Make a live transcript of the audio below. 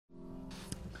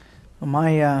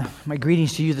Well, my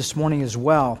greetings to you this morning as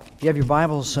well. If you have your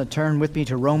Bibles, turn with me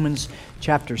to Romans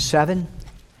chapter 7.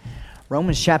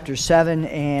 Romans chapter 7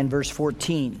 and verse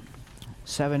 14.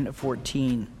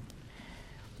 7:14.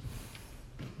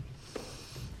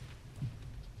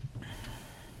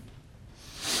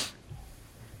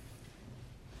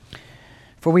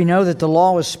 For we know that the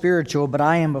law is spiritual, but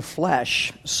I am of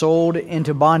flesh, sold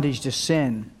into bondage to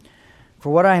sin.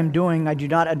 For what I am doing I do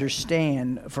not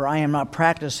understand, for I am not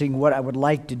practicing what I would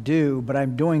like to do, but I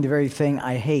am doing the very thing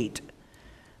I hate.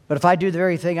 But if I do the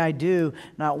very thing I do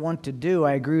not want to do,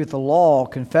 I agree with the law,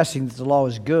 confessing that the law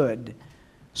is good.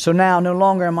 So now no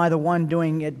longer am I the one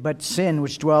doing it, but sin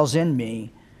which dwells in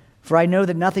me. For I know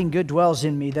that nothing good dwells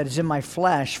in me, that is in my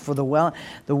flesh. For the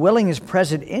willing is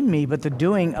present in me, but the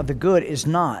doing of the good is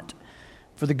not.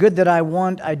 For the good that I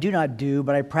want I do not do,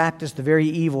 but I practice the very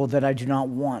evil that I do not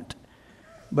want.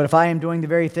 But if I am doing the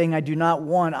very thing I do not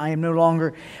want, I am no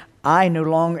longer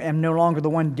the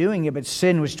one doing it, but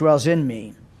sin which dwells in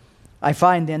me. I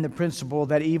find then the principle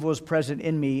that evil is present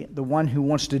in me, the one who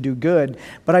wants to do good.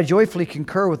 But I joyfully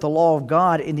concur with the law of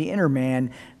God in the inner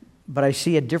man, but I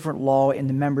see a different law in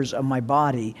the members of my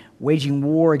body, waging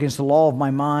war against the law of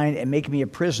my mind and making me a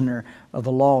prisoner of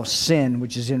the law of sin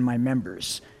which is in my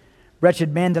members.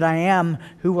 Wretched man that I am,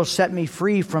 who will set me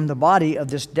free from the body of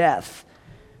this death?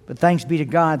 But thanks be to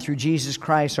God through Jesus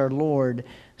Christ our Lord.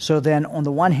 So then, on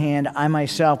the one hand, I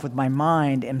myself with my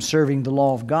mind am serving the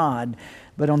law of God,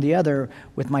 but on the other,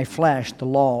 with my flesh, the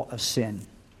law of sin.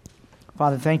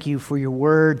 Father, thank you for your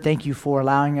word. Thank you for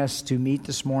allowing us to meet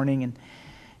this morning.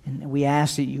 And we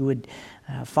ask that you would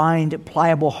find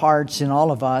pliable hearts in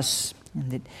all of us,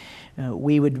 and that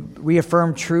we would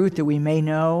reaffirm truth that we may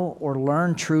know or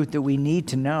learn truth that we need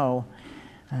to know.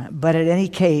 But in any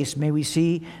case, may we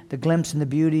see the glimpse and the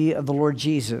beauty of the Lord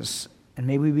Jesus, and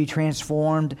may we be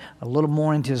transformed a little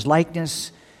more into His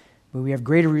likeness. May we have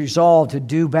greater resolve to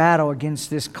do battle against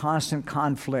this constant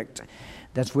conflict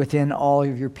that's within all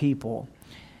of your people.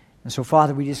 And so,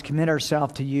 Father, we just commit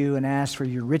ourselves to you and ask for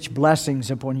your rich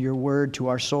blessings upon your word to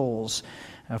our souls.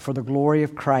 For the glory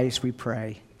of Christ, we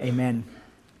pray. Amen.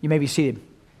 You may be seated.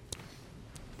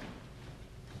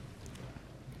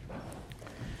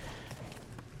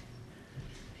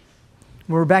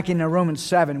 We're back in Romans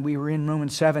 7. We were in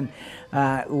Romans 7,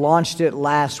 launched it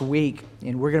last week,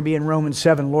 and we're going to be in Romans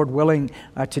 7, Lord willing,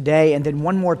 today, and then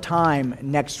one more time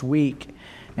next week.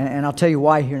 And I'll tell you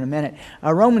why here in a minute.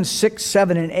 Romans 6,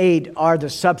 7, and 8 are the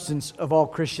substance of all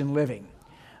Christian living.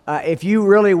 If you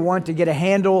really want to get a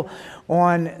handle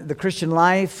on the Christian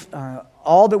life,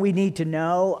 all that we need to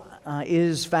know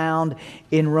is found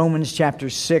in Romans chapter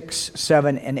 6,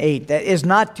 7, and 8. That is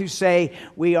not to say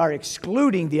we are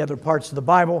excluding the other parts of the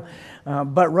Bible,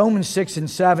 but Romans 6 and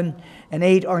 7 and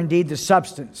 8 are indeed the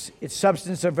substance. It's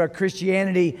substance of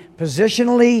Christianity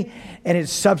positionally, and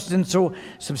it's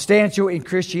substantial in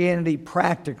Christianity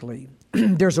practically.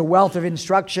 There's a wealth of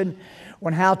instruction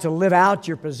on how to live out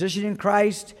your position in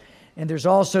Christ, and there's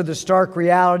also the stark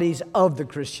realities of the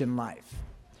Christian life.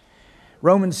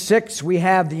 Romans 6, we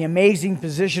have the amazing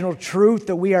positional truth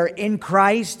that we are in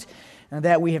Christ, and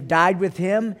that we have died with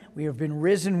Him, we have been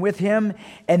risen with Him,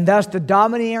 and thus the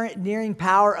domineering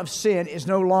power of sin is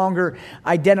no longer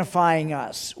identifying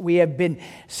us. We have been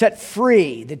set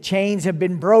free. The chains have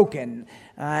been broken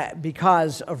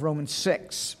because of Romans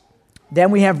 6. Then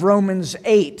we have Romans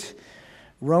 8.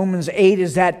 Romans 8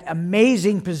 is that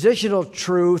amazing positional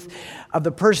truth of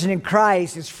the person in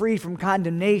Christ is free from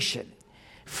condemnation,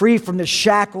 free from the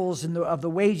shackles and of the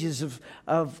wages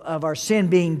of our sin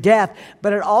being death,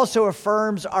 but it also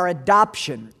affirms our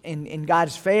adoption in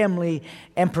God's family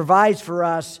and provides for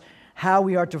us how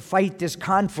we are to fight this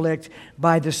conflict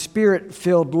by the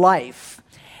Spirit-filled life.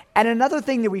 And another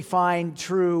thing that we find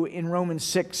true in Romans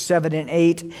 6, 7, and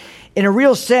 8, in a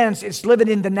real sense, it's living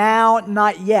in the now,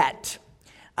 not yet.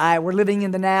 We're living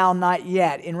in the now, not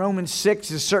yet. In Romans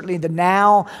 6 is certainly the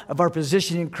now of our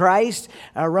position in Christ.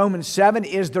 Romans 7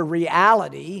 is the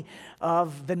reality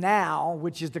of the now,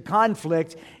 which is the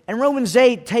conflict. And Romans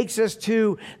 8 takes us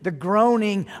to the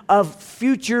groaning of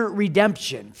future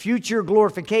redemption, future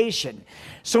glorification.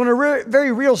 So in a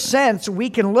very real sense, we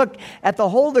can look at the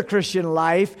whole of the Christian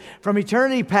life from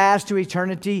eternity past to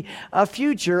eternity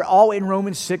future, all in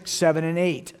Romans 6, 7, and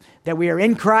 8. That we are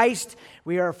in Christ,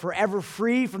 we are forever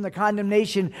free from the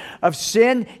condemnation of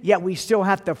sin, yet we still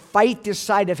have to fight this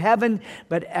side of heaven.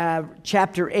 But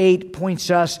chapter 8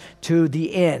 points us to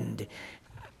the end.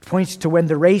 Points to when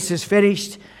the race is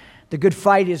finished, the good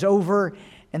fight is over,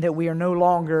 and that we are no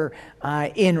longer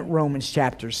in Romans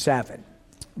chapter 7.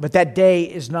 But that day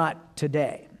is not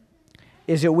today.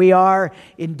 is that we are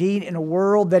indeed in a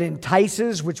world that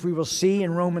entices, which we will see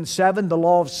in Romans 7, the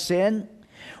law of sin.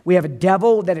 We have a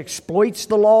devil that exploits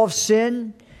the law of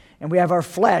sin, and we have our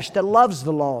flesh that loves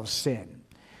the law of sin.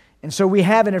 And so we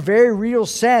have, in a very real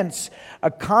sense, a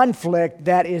conflict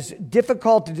that is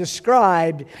difficult to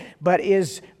describe, but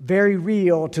is very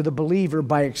real to the believer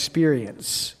by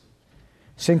experience.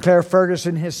 Sinclair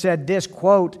Ferguson has said this,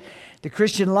 quote, "The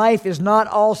Christian life is not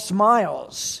all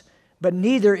smiles, but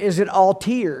neither is it all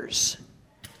tears.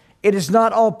 It is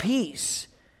not all peace,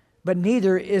 but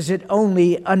neither is it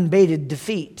only unbated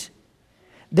defeat.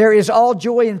 There is all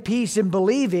joy and peace in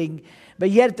believing, but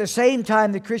yet at the same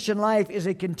time, the Christian life is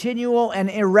a continual and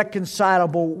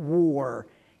irreconcilable war,"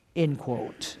 end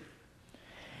quote.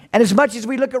 And as much as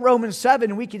we look at Romans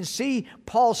 7, we can see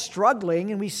Paul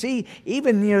struggling, and we see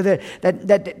even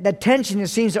that tension that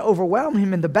seems to overwhelm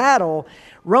him in the battle.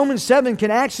 Romans 7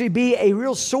 can actually be a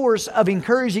real source of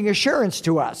encouraging assurance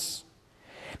to us.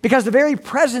 Because the very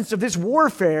presence of this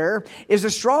warfare is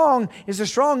a strong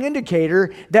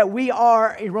indicator that we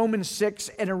are a Romans 6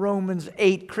 and a Romans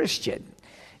 8 Christian.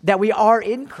 That we are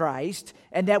in Christ,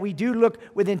 and that we do look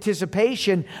with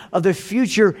anticipation of the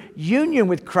future union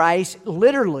with Christ,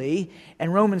 literally.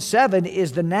 And Romans 7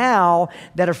 is the now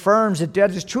that affirms that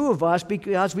that is true of us,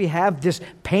 because we have this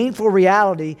painful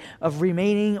reality of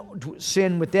remaining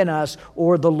sin within us,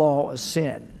 or the law of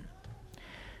sin.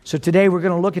 So today we're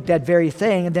going to look at that very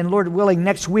thing, and then Lord willing,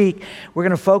 next week we're going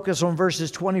to focus on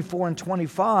verses 24 and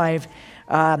 25.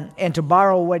 And to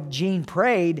borrow what Gene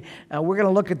prayed, we're going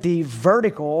to look at the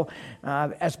vertical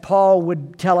as Paul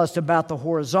would tell us about the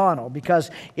horizontal.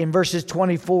 Because in verses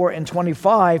 24 and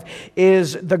 25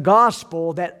 is the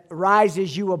gospel that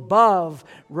rises you above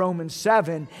Romans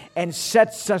 7 and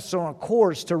sets us on a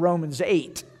course to Romans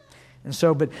 8. And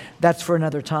so, but that's for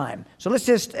another time. So let's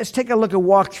take a look and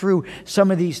walk through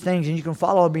some of these things, and you can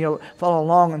follow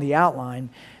along on the outline.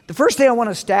 The first thing I want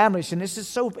to establish, and this is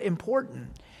so important,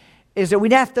 is that we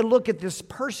have to look at this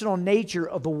personal nature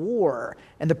of the war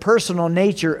and the personal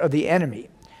nature of the enemy.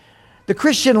 The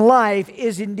Christian life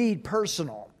is indeed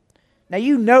personal. Now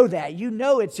you know that. You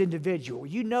know it's individual.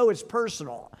 You know it's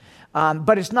personal.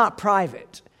 But it's not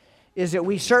private. Is that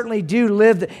we certainly do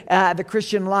live the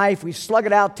Christian life. We slug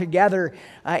it out together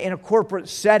in a corporate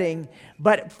setting.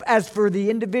 But as for the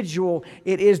individual,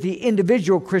 it is the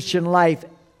individual Christian life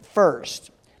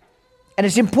first. And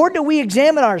it's important that we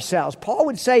examine ourselves. Paul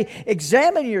would say,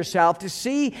 examine yourself to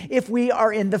see if we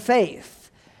are in the faith.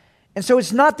 And so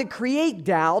it's not to create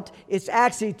doubt, it's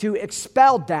actually to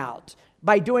expel doubt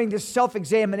by doing this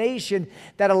self-examination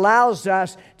that allows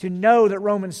us to know that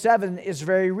Romans 7 is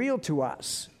very real to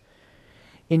us.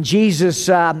 In Jesus'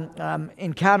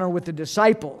 encounter with the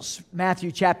disciples,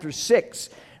 Matthew chapter 6,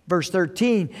 verse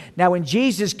 13, "Now when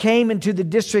Jesus came into the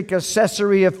district of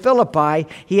Caesarea Philippi,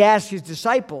 he asked his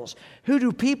disciples, 'Who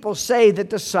do people say that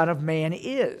the Son of Man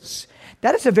is?'"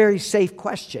 That is a very safe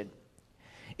question.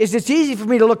 It's easy for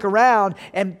me to look around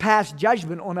and pass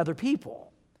judgment on other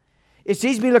people. It's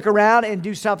easy for me to look around and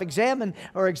do self-examine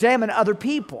or examine other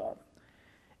people.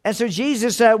 And so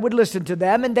Jesus would listen to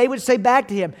them, and they would say back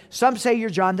to him, "Some say you're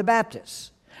John the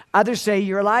Baptist. Others say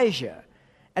you're Elijah.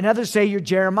 And others say you're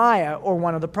Jeremiah or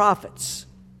one of the prophets."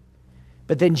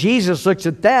 But then Jesus looks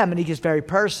at them, and he gets very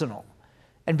personal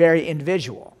and very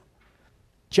individual,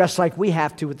 just like we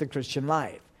have to with the Christian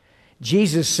life.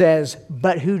 Jesus says,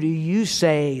 "But who do you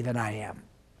say that I am?"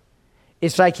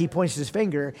 It's like he points his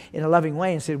finger in a loving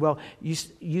way and said, "Well,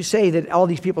 you say that all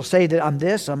these people say that I'm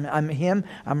this, I'm him,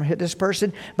 I'm this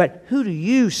person, but who do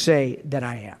you say that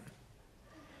I am?"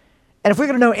 And if we're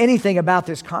going to know anything about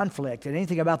this conflict and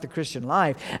anything about the Christian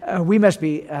life, we must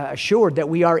be assured that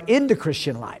we are in the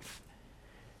Christian life.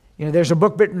 You know, there's a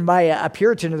book written by a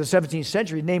Puritan of the 17th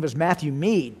century. His name was Matthew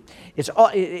Mead.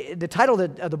 The title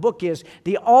of the book is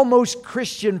 "The Almost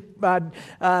Christian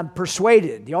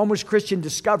Persuaded," "The Almost Christian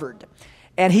Discovered."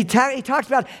 And he talks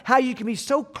about how you can be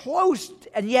so close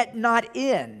and yet not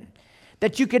in,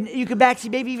 that you can actually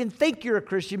maybe even think you're a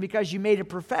Christian because you made a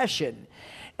profession.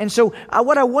 And so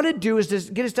what I want to do is to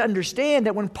get us to understand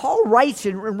that when Paul writes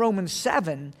in Romans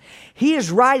 7, he is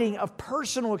writing of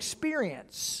personal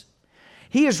experience.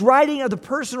 He is writing of the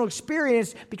personal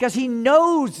experience because he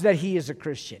knows that he is a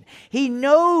Christian. He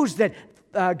knows that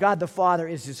God the Father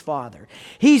is his Father.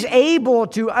 He's able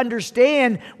to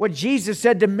understand what Jesus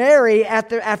said to Mary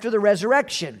after the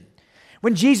resurrection.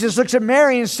 When Jesus looks at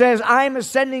Mary and says, "I am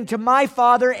ascending to my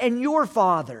Father and your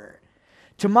Father,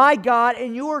 to my God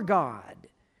and your God."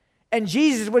 And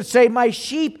Jesus would say, "My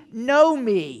sheep know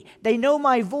me. They know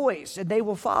my voice, and they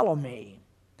will follow me."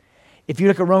 If you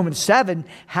look at Romans 7,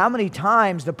 how many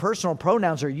times the personal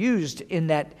pronouns are used in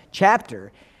that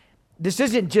chapter? This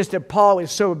isn't just that Paul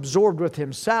is so absorbed with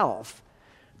himself.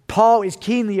 Paul is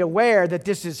keenly aware that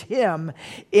this is him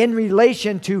in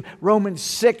relation to Romans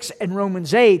 6 and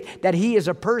Romans 8, that he is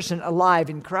a person alive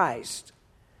in Christ.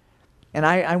 And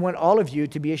I want all of you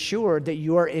to be assured that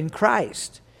you are in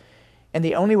Christ. And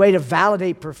the only way to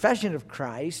validate profession of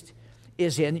Christ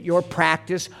is in your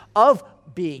practice of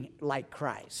being like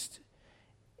Christ.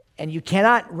 And you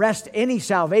cannot rest any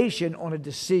salvation on a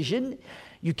decision.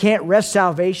 You can't rest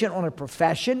salvation on a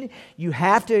profession. You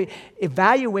have to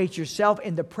evaluate yourself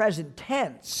in the present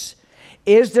tense.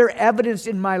 Is there evidence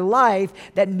in my life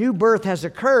that new birth has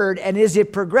occurred, and is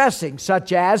it progressing,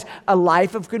 such as a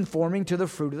life of conforming to the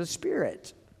fruit of the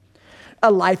Spirit,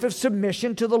 a life of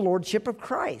submission to the Lordship of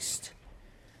Christ,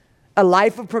 a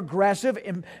life of progressive,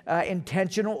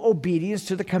 intentional obedience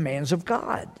to the commands of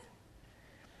God?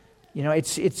 You know,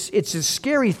 it's a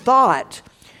scary thought.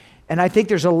 And I think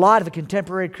there's a lot of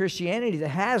contemporary Christianity that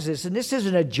has this. And this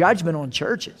isn't a judgment on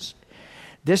churches.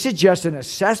 This is just an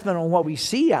assessment on what we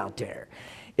see out there.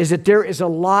 Is that there is a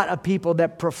lot of people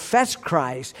that profess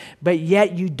Christ, but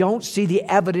yet you don't see the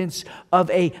evidence of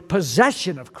a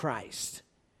possession of Christ.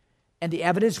 And the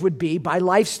evidence would be by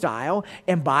lifestyle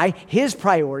and by His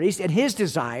priorities and His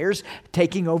desires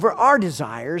taking over our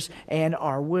desires and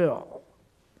our will.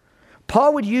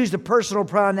 Paul would use the personal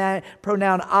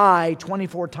pronoun I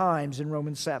 24 times in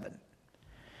Romans 7.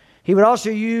 He would also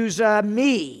use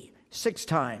me 6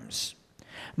 times,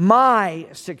 my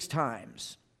 6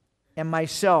 times, and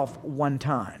myself 1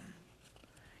 time.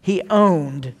 He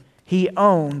owned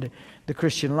the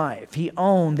Christian life. He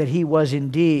owned that he was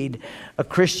indeed a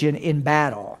Christian in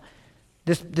battle.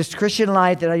 This Christian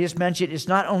life that I just mentioned is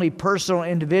not only personal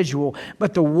and individual,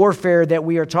 but the warfare that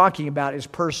we are talking about is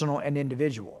personal and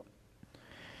individual.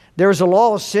 There is a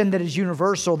law of sin that is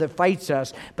universal that fights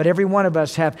us, but every one of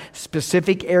us have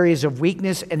specific areas of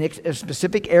weakness and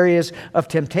specific areas of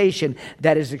temptation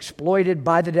that is exploited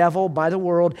by the devil, by the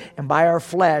world, and by our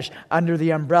flesh under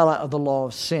the umbrella of the law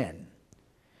of sin.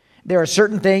 There are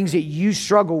certain things that you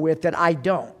struggle with that I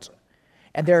don't,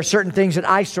 and there are certain things that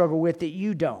I struggle with that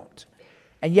you don't.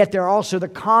 And yet there are also the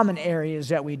common areas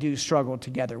that we do struggle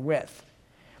together with.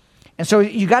 And so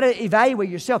you got to evaluate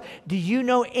yourself. Do you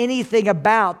know anything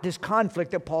about this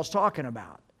conflict that Paul's talking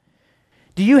about?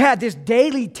 Do you have this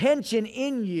daily tension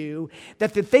in you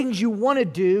that the things you want to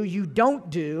do, you don't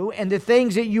do, and the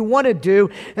things that you want to do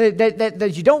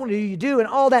that you don't do, you do, and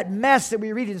all that mess that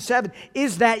we read in 7,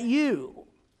 is that you?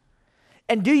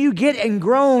 And do you get and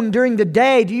groan during the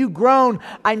day? Do you groan,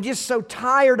 I'm just so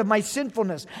tired of my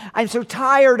sinfulness. I'm so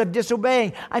tired of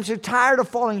disobeying. I'm so tired of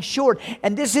falling short.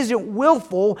 And this isn't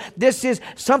willful. This is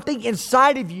something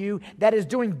inside of you that is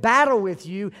doing battle with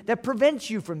you that prevents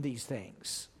you from these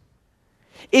things.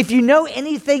 If you know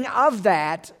anything of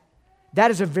that,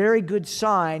 that is a very good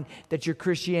sign that your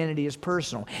Christianity is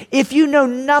personal. If you know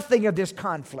nothing of this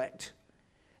conflict,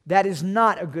 that is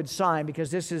not a good sign, because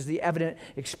this is the evident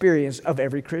experience of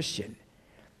every Christian.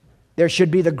 There should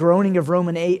be the groaning of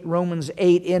Romans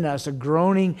 8 in us, a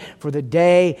groaning for the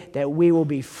day that we will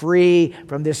be free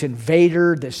from this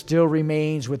invader that still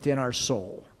remains within our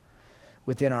soul,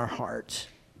 within our heart.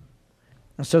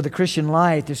 And so the Christian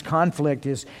life, this conflict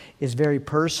is very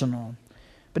personal.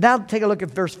 But now take a look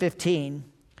at verse 15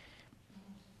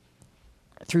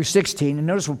 through 16, and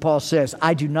notice what Paul says.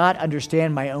 I do not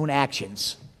understand my own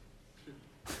actions.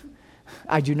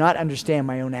 I do not understand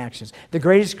my own actions. The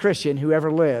greatest Christian who ever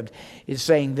lived is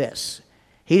saying this.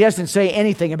 He doesn't say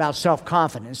anything about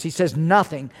self-confidence. He says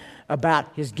nothing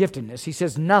about his giftedness. He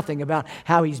says nothing about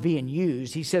how he's being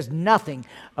used. He says nothing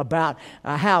about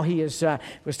how he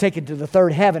was taken to the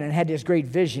third heaven and had this great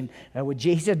vision with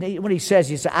Jesus. He said, when he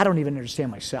says, I don't even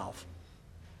understand myself.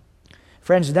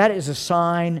 Friends, that is a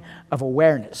sign of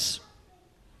awareness.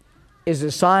 Is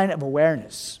a sign of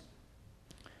awareness.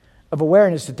 Of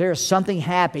awareness that there is something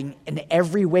happening in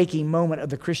every waking moment of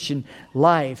the Christian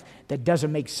life that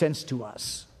doesn't make sense to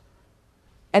us.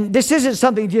 And this isn't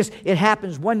something just, it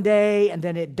happens one day and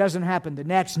then it doesn't happen the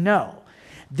next. No.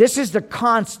 This is the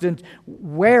constant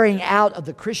wearing out of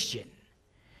the Christian.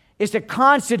 It's the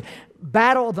constant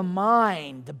battle of the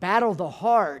mind, the battle of the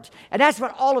heart. And that's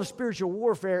what all of spiritual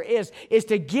warfare is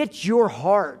to get your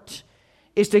heart,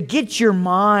 is to get your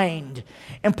mind.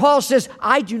 And Paul says,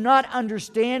 I do not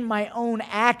understand my own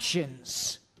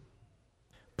actions.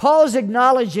 Paul is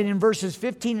acknowledging in verses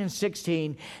 15 and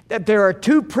 16 that there are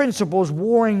two principles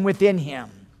warring within him,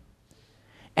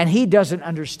 and he doesn't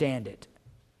understand it.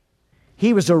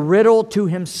 He was a riddle to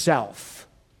himself.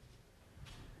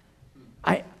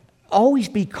 always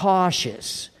be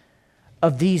cautious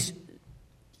of these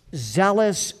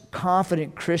zealous,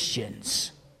 confident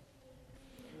Christians.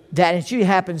 That it usually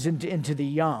happens into the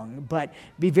young, but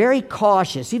be very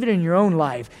cautious, even in your own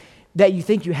life, that you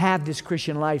think you have this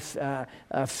Christian life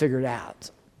figured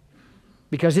out.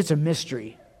 Because it's a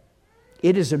mystery.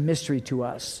 It is a mystery to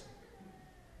us.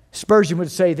 Spurgeon would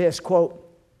say this, quote,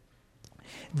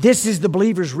 "This is the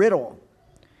believer's riddle.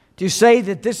 To say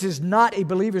that this is not a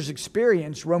believer's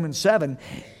experience," Romans 7,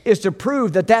 "is to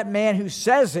prove that that man who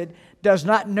says it does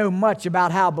not know much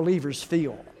about how believers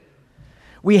feel.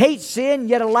 We hate sin,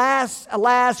 yet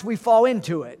alas, we fall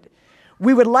into it.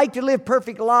 We would like to live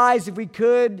perfect lives if we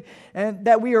could, and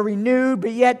that we are renewed,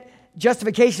 but yet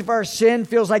justification for our sin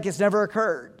feels like it's never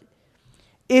occurred.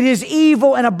 It is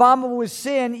evil and abominable with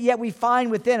sin, yet we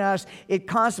find within us it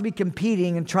constantly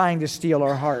competing and trying to steal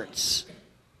our hearts."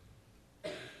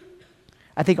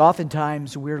 I think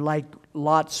oftentimes we're like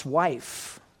Lot's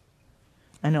wife.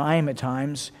 I know I am at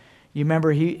times. You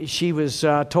remember she was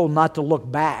told not to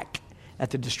look back at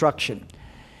the destruction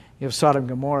of Sodom and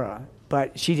Gomorrah,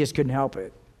 but she just couldn't help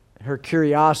it. Her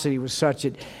curiosity was such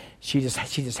that she just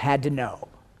had to know.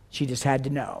 She just had to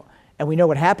know. And we know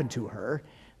what happened to her.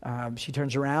 She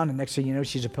turns around, and next thing you know,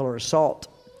 she's a pillar of salt.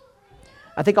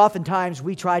 I think oftentimes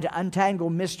we try to untangle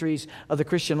mysteries of the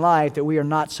Christian life that we are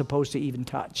not supposed to even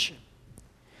touch.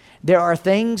 There are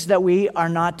things that we are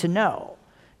not to know.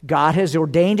 God has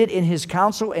ordained it in His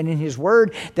counsel and in His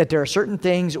word that there are certain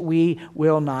things we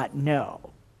will not know.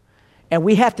 And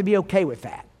we have to be okay with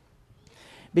that.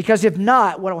 Because if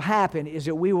not, what will happen is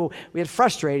that we get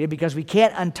frustrated because we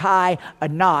can't untie a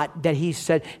knot that He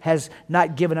said has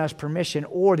not given us permission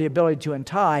or the ability to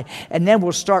untie, and then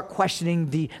we'll start questioning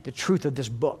the truth of this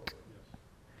book.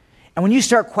 And when you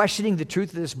start questioning the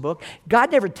truth of this book,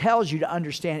 God never tells you to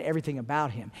understand everything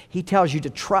about Him. He tells you to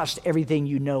trust everything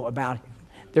you know about Him.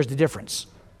 There's the difference.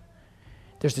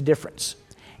 There's the difference.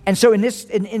 And so in this,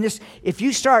 if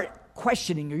you start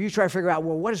questioning or you try to figure out,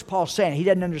 well, what is Paul saying? He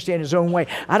doesn't understand his own way.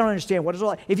 I don't understand. What is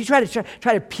all that? If you try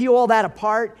to peel all that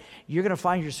apart, you're going to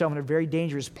find yourself in a very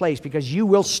dangerous place because you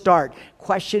will start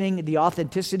questioning the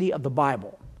authenticity of the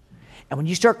Bible. And when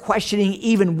you start questioning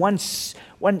even one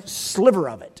sliver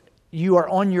of it, you are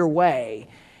on your way.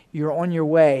 You're on your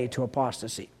way to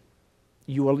apostasy.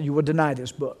 You will deny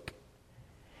this book.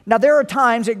 Now, there are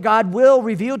times that God will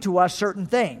reveal to us certain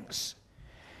things.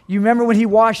 You remember when He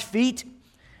washed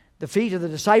the feet of the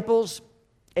disciples,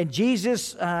 and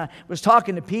Jesus was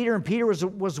talking to Peter, and Peter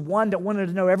was one that wanted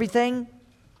to know everything.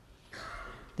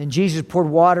 Then Jesus poured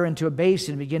water into a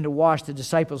basin and began to wash the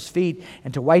disciples' feet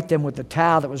and to wipe them with the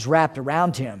towel that was wrapped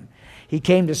around Him. He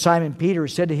came to Simon Peter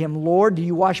and said to him, "Lord, do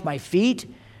you wash my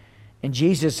feet?" And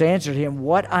Jesus answered him,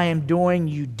 "What I am doing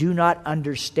you do not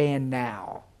understand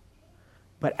now,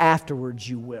 but afterwards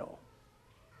you will."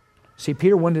 See,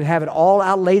 Peter wanted to have it all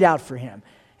laid out for him.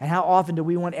 And how often do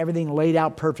we want everything laid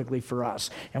out perfectly for us?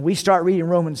 And we start reading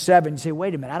Romans 7 and say,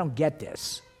 wait a minute, I don't get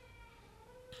this.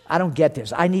 I don't get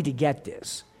this. I need to get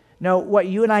this. No, what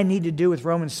you and I need to do with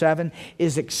Romans 7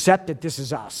 is accept that this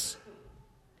is us.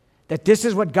 That this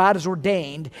is what God has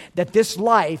ordained, that this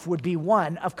life would be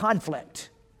one of conflict.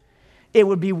 It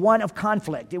would be one of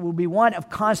conflict. It will be one of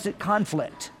constant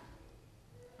conflict.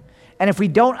 And if we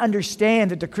don't understand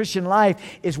that the Christian life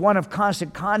is one of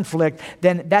constant conflict,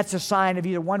 then that's a sign of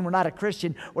either one, we're not a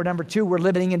Christian, or number two, we're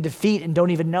living in defeat and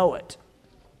don't even know it.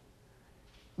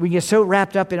 We get so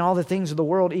wrapped up in all the things of the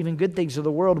world, even good things of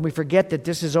the world, and we forget that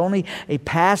this is only a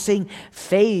passing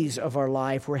phase of our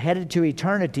life. We're headed to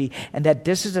eternity, and that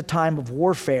this is a time of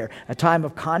warfare, a time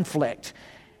of conflict.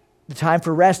 The time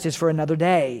for rest is for another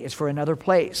day, is for another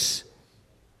place.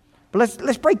 But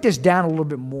let's break this down a little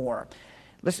bit more.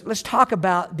 Let's talk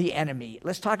about the enemy.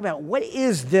 Let's talk about what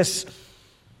is this,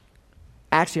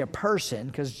 actually a person,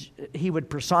 because he would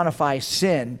personify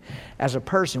sin as a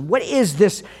person. What is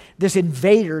this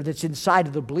invader that's inside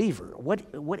of the believer? What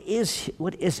is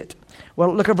it?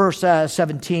 Well, look at verse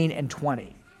 17 and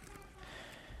 20.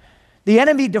 The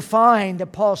enemy defined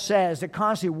that Paul says that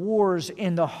constantly wars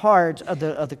in the heart of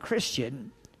the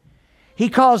Christian. He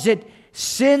calls it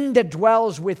sin that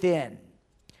dwells within.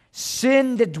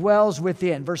 Sin that dwells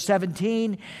within. Verse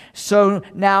 17, so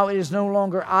now it is no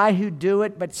longer I who do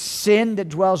it, but sin that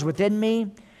dwells within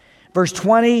me. Verse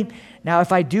 20, now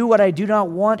if I do what I do not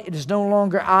want, it is no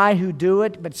longer I who do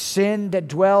it, but sin that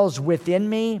dwells within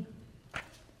me.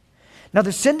 Now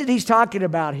the sin that he's talking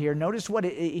about here, notice what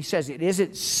he says. It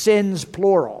isn't sins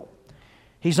plural.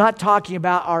 He's not talking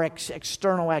about our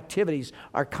external activities,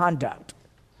 our conduct.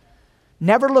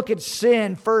 Never look at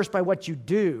sin first by what you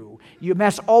do. You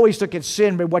must always look at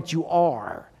sin by what you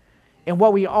are. And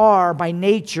what we are by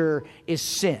nature is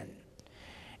sin.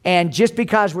 And just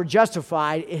because we're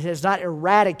justified, it has not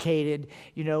eradicated,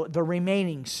 the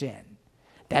remaining sin.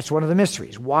 That's one of the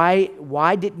mysteries. Why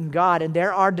didn't God, and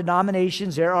there are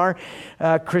denominations, there are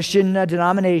Christian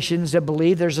denominations that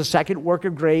believe there's a second work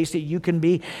of grace, that you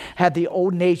can have the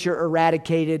old nature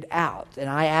eradicated out. And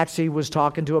I actually was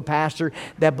talking to a pastor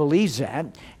that believes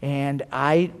that, and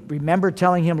I remember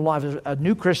telling him, I was a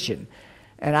new Christian,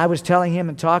 and I was telling him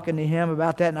and talking to him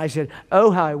about that, and I said, oh,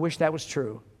 how I wish that was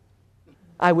true.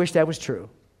 I wish that was true.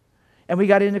 And we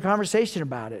got into conversation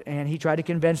about it, and he tried to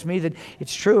convince me that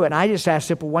it's true. And I just asked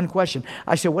simple one question.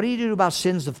 I said, what do you do about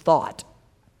sins of thought?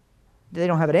 They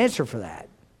don't have an answer for that.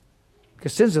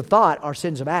 Because sins of thought are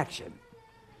sins of action.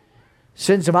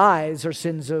 Sins of eyes are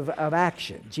sins of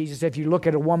action. Jesus said, if you look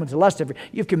at a woman to lust,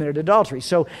 you've committed adultery.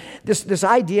 So this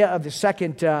idea of the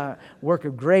second work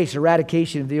of grace,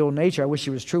 eradication of the old nature, I wish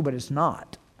it was true, but it's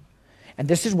not. And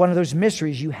this is one of those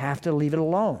mysteries. You have to leave it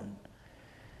alone.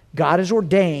 God has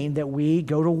ordained that we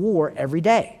go to war every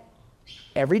day.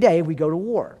 Every day we go to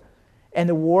war. And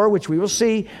the war, which we will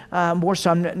see more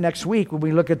some next week when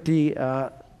we look at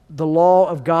the law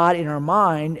of God in our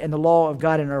mind and the law of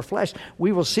God in our flesh,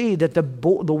 we will see that the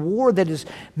war that is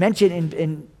mentioned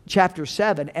in chapter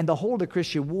 7 and the whole of the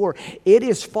Christian war, it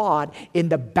is fought in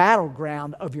the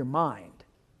battleground of your mind.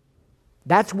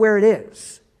 That's where it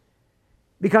is.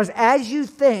 Because as you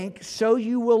think, so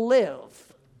you will live.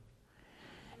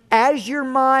 As your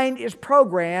mind is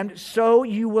programmed, so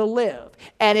you will live.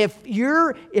 And if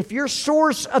your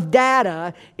source of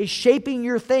data is shaping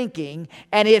your thinking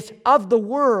and it's of the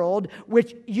world,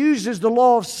 which uses the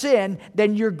law of sin,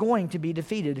 then you're going to be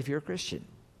defeated if you're a Christian.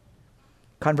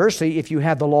 Conversely, if you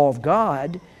have the law of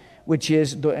God, which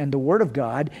is, and the Word of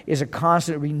God is a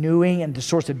constant renewing and the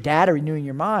source of data renewing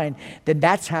your mind, then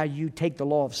that's how you take the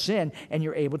law of sin and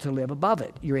you're able to live above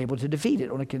it. You're able to defeat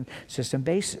it on a consistent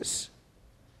basis.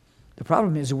 The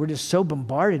problem is that we're just so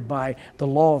bombarded by the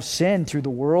law of sin through the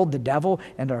world, the devil,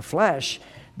 and our flesh,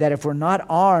 that if we're not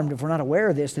armed, if we're not aware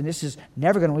of this, then this is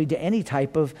never going to lead to any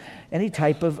type of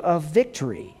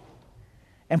victory.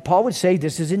 And Paul would say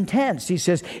this is intense. He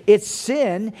says, it's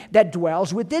sin that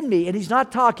dwells within me. And he's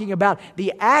not talking about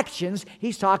the actions.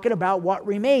 He's talking about what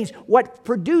remains, what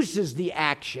produces the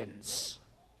actions.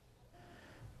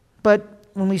 But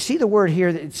when we see the word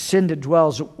here that it's sin that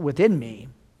dwells within me,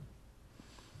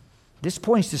 this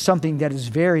points to something that is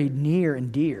very near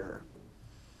and dear.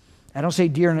 I don't say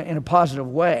dear in a positive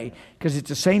way, because it's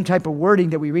the same type of wording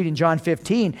that we read in John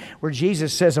 15, where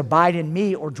Jesus says, abide in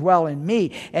me or dwell in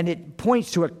me. And it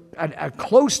points to a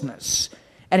closeness,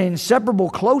 an inseparable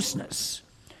closeness.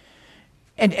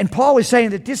 And Paul is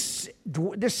saying that this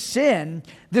sin,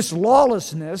 this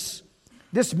lawlessness,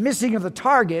 this missing of the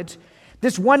target,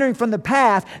 this wandering from the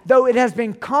path, though it has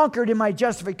been conquered in my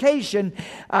justification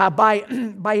by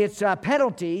its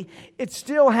penalty, it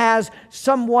still has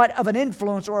somewhat of an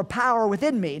influence or a power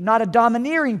within me. Not a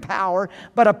domineering power,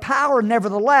 but a power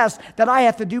nevertheless that I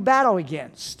have to do battle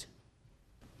against.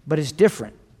 But it's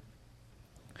different.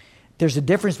 There's a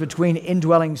difference between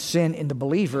indwelling sin in the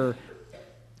believer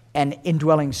and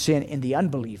indwelling sin in the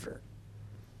unbeliever.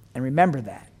 And remember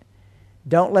that.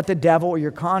 Don't let the devil or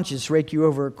your conscience rake you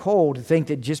over a coal to think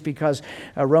that just because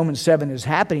Romans 7 is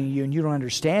happening to you and you don't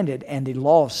understand it and the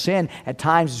law of sin at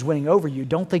times is winning over you,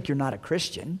 don't think you're not a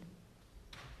Christian.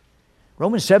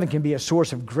 Romans 7 can be a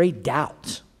source of great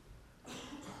doubt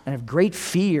and of great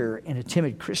fear in a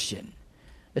timid Christian.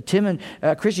 A timid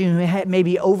Christian who may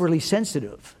be overly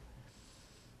sensitive.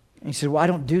 And he said, well, I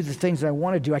don't do the things that I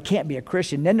want to do. I can't be a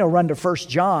Christian. Then they'll run to 1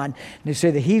 John and they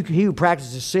say that he who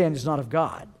practices sin is not of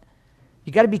God.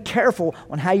 You got to be careful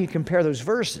on how you compare those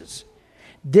verses.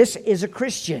 This is a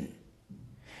Christian.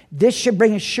 This should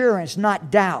bring assurance,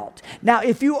 not doubt. Now,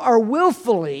 if you are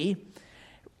willfully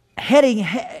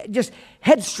just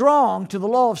headstrong to the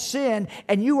law of sin,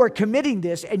 and you are committing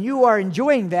this, and you are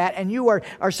enjoying that, and you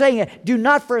are saying it, do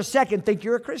not for a second think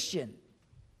you're a Christian.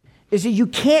 Is that you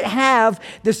can't have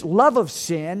this love of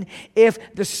sin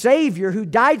if the Savior who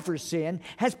died for sin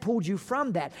has pulled you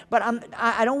from that. But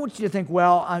I don't want you to think,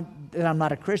 well, that I'm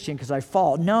not a Christian because I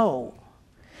fall. No.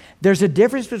 There's a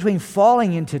difference between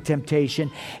falling into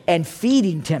temptation and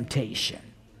feeding temptation.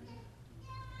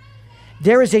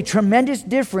 There is a tremendous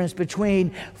difference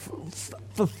between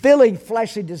fulfilling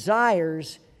fleshly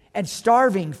desires and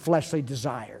starving fleshly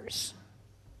desires.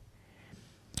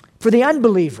 For the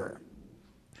unbeliever,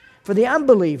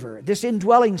 this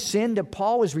indwelling sin that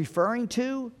Paul is referring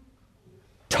to,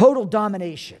 total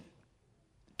domination.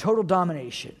 Total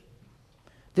domination.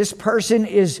 This person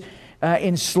is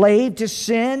enslaved to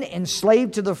sin,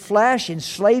 enslaved to the flesh,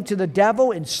 enslaved to the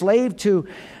devil, enslaved to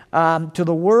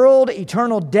the world.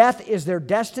 Eternal death is their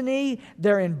destiny.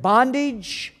 They're in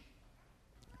bondage.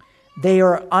 They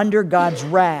are under God's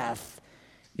wrath.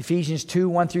 Ephesians 2,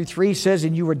 1 through 3 says,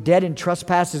 "And you were dead in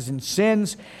trespasses and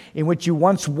sins, in which you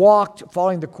once walked,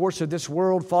 following the course of this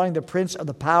world, following the prince of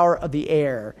the power of the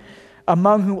air,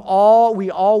 among whom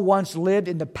we all once lived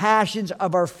in the passions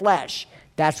of our flesh."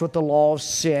 That's what the law of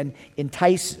sin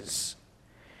entices.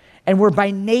 "And we're by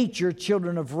nature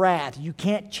children of wrath." You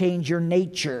can't change your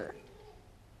nature.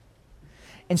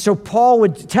 And so Paul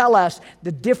would tell us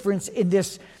the difference in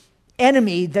this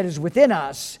enemy that is within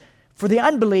us. For the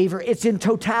unbeliever, it's in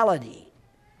totality,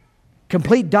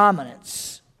 complete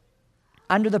dominance,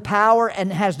 under the power,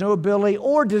 and has no ability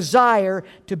or desire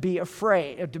to be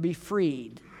afraid, to be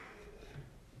freed.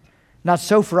 Not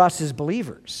so for us as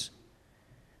believers.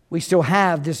 We still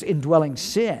have this indwelling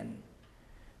sin.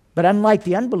 But unlike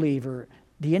the unbeliever,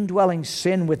 the indwelling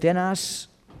sin within us,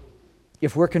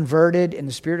 if we're converted and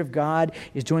the Spirit of God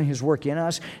is doing His work in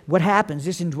us, what happens?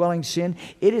 This indwelling sin,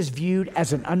 it is viewed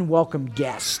as an unwelcome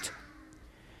guest.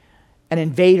 An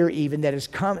invader even that has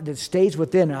come, that stays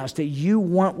within us, that you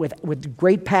want with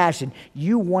great passion.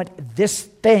 You want this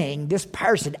thing, this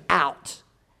person out.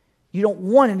 You don't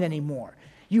want it anymore.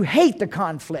 You hate the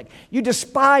conflict. You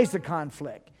despise the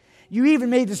conflict. You even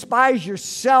may despise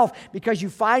yourself because you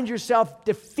find yourself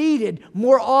defeated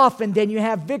more often than you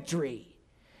have victory.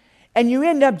 And you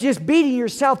end up just beating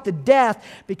yourself to death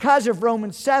because of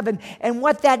Romans 7. And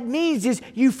what that means is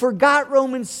you forgot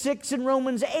Romans 6 and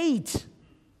Romans 8.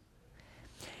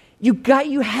 You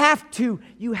have to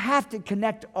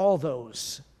connect all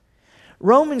those.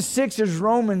 Romans 6 and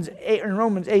Romans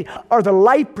 8 are the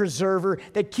life preserver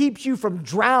that keeps you from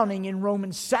drowning in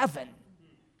Romans 7.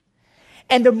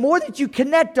 And the more that you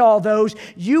connect all those,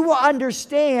 you will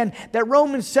understand that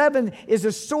Romans 7 is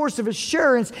a source of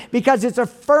assurance because it's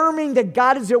affirming that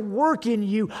God is at work in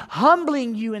you,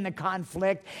 humbling you in the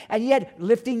conflict, and yet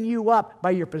lifting you up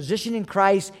by your position in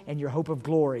Christ and your hope of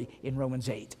glory in Romans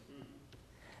 8.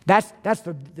 That's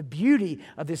the beauty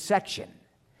of this section.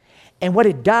 And what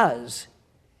it does,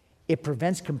 it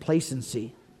prevents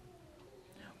complacency.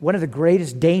 One of the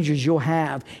greatest dangers you'll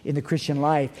have in the Christian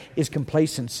life is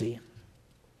complacency.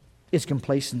 It's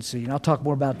complacency. And I'll talk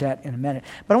more about that in a minute.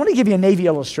 But I want to give you a Navy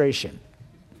illustration.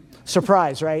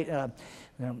 Surprise, right? I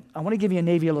want to give you a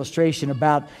Navy illustration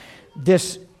about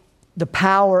the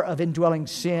power of indwelling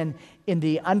sin in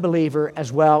the unbeliever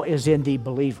as well as in the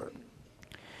believer.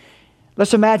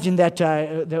 Let's imagine that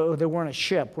we're on a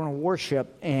ship, we're on a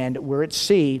warship, and we're at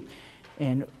sea,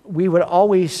 and we would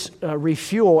always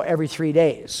refuel every 3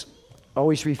 days.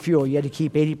 Always refuel. You had to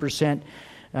keep 80%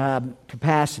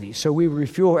 capacity. So we would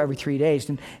refuel every 3 days.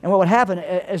 And what would happen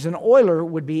is an oiler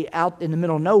would be out in the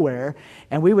middle of nowhere,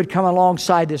 and we would come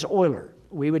alongside this oiler.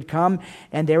 We would come,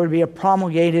 and there would be a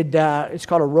promulgated, it's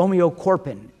called a Romeo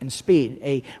Corpin in speed,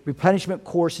 a replenishment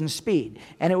course in speed.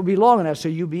 And it would be long enough so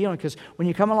you'd be on, because when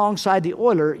you come alongside the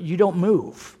oiler, you don't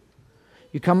move.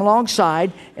 You come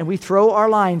alongside, and we throw our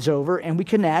lines over, and we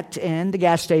connect, and the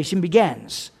gas station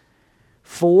begins.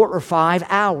 4 or 5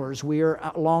 hours we are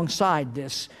alongside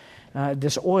this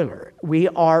oiler. We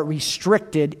are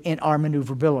restricted in our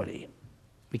maneuverability.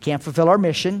 We can't fulfill our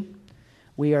mission.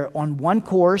 We are on one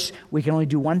course. We can only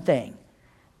do one thing.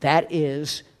 That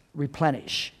is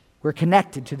replenish. We're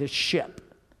connected to this ship.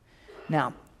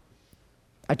 Now,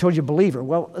 I told you believer.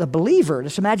 Well, the believer,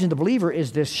 just imagine the believer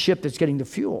is this ship that's getting the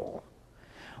fuel.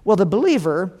 Well, the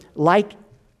believer, like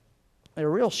a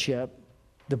real ship,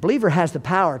 the believer has the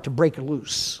power to break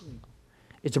loose.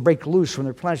 It's a break loose from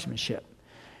the replenishment ship.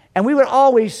 And we would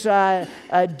always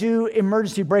do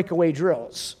emergency breakaway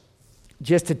drills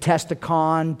just to test the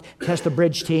con, test the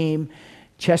bridge team,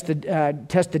 test the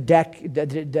deck,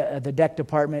 the deck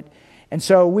department. And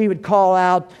so we would call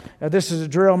out, this is a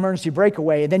drill emergency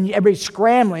breakaway. And then everybody's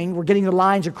scrambling. We're getting the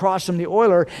lines across from the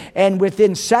oiler. And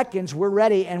within seconds, we're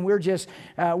ready. And we're getting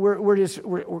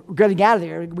out of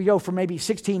there. We go from maybe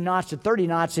 16 knots to 30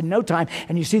 knots in no time.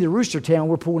 And you see the rooster tail, and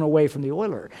we're pulling away from the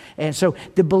oiler. And so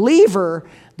the believer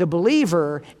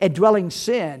at dwelling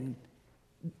sin,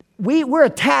 we're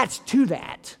attached to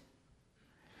that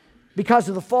because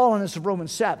of the fallenness of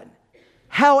Romans 7.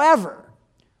 However,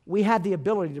 we have the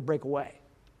ability to break away.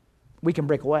 We can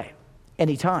break away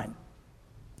anytime.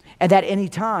 And that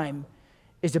anytime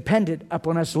is dependent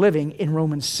upon us living in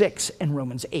Romans 6 and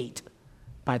Romans 8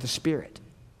 by the Spirit.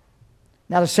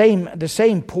 Now the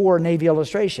same poor Navy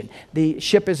illustration. The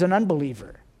ship is an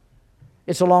unbeliever.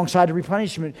 It's alongside a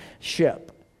replenishment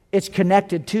ship. It's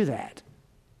connected to that.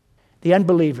 The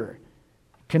unbeliever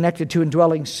connected to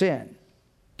indwelling sin,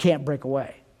 can't break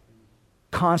away.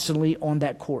 Constantly on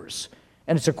that course.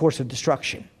 And it's a course of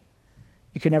destruction.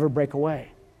 You can never break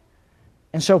away.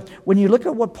 And so when you look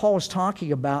at what Paul is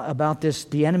talking about this,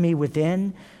 the enemy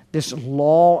within, this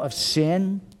law of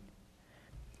sin,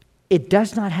 it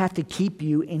does not have to keep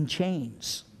you in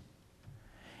chains.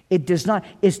 It does not.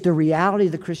 It's the reality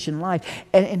of the Christian life.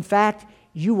 And in fact,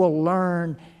 you will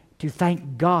learn to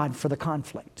thank God for the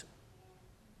conflict.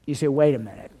 You say, wait a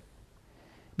minute.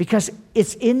 Because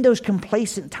it's in those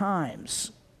complacent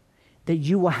times that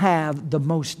you will have the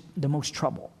most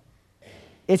trouble.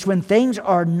 It's when things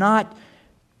are not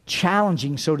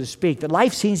challenging, so to speak. That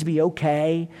life seems to be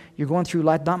okay. You're going through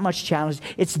life, not much challenge.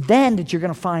 It's then that you're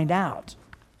going to find out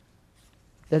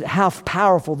that how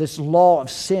powerful this law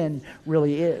of sin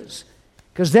really is.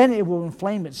 Because then it will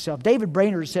inflame itself. David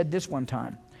Brainerd said this one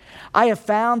time, I have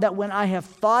found that when I have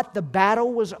thought the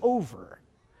battle was over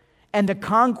and the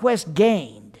conquest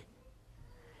gained,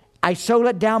 I so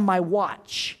let down my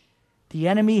watch, the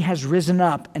enemy has risen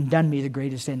up and done me the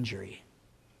greatest injury.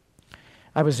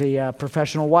 I was a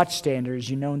professional watchstander, as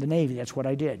you know, in the Navy. That's what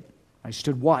I did. I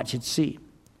stood watch at sea.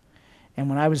 And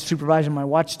when I was supervising my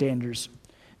watchstanders,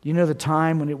 do you know the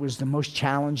time when it was the most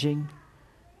challenging?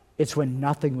 It's when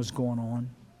nothing was going on.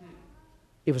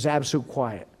 It was absolute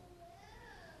quiet.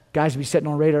 Guys would be sitting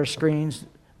on radar screens.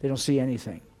 They don't see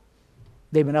anything.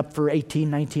 They've been up for 18,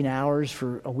 19 hours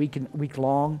for a week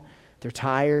long. They're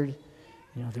tired.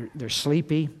 They're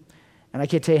sleepy. And I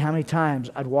can't tell you how many times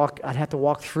I'd have to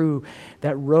walk through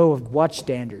that row of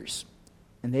watchstanders,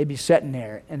 and they'd be sitting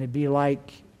there, and it'd be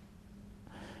like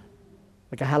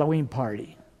a Halloween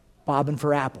party, bobbing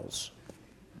for apples.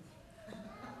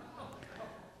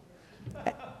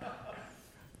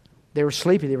 They were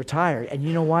sleepy, they were tired, and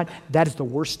you know what? That is the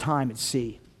worst time at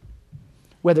sea.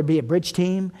 Whether it be a bridge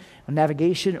team, a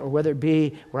navigation, or whether it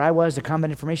be where I was, the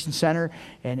Combat Information Center,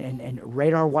 and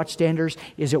radar watchstanders,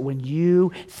 is that when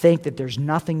you think that there's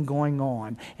nothing going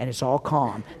on and it's all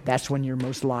calm, that's when you're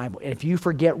most liable. And if you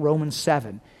forget Romans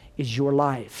 7 is your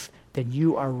life, then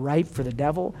you are ripe for the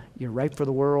devil, you're ripe for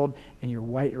the world, and you're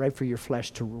ripe for your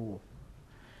flesh to rule.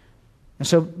 And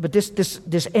so, but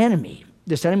this enemy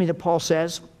that Paul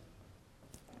says,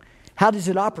 how does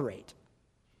it operate?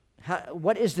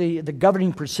 What is the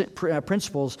governing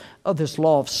principles of this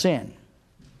law of sin?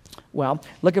 Well,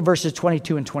 look at verses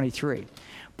 22 and 23.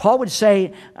 Paul would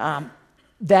say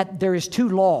that there is two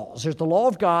laws. There's the law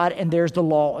of God and there's the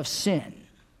law of sin.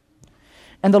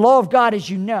 And the law of God, as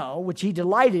you know, which he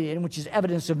delighted in, which is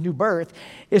evidence of new birth,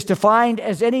 is defined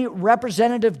as any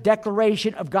representative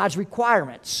declaration of God's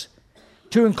requirements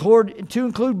to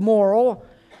include moral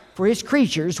for his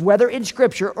creatures, whether in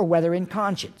Scripture or whether in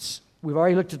conscience. We've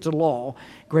already looked at the law,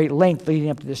 great length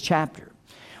leading up to this chapter.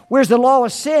 Whereas the law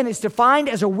of sin is defined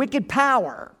as a wicked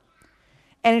power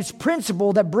and its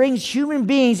principle that brings human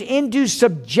beings into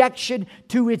subjection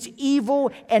to its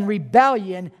evil and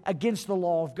rebellion against the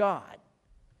law of God.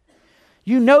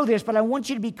 You know this, but I want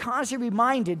you to be constantly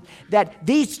reminded that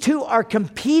these two are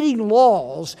competing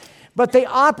laws, but they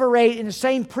operate in the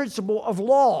same principle of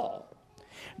law.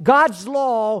 God's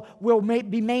law will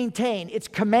be maintained. Its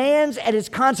commands and its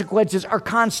consequences are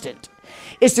constant.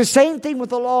 It's the same thing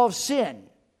with the law of sin.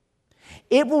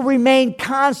 It will remain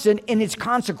constant in its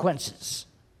consequences.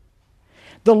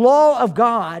 The law of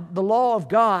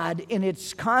God in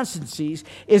its constancies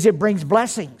is it brings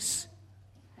blessings.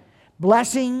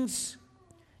 Blessings,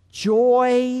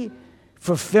 joy,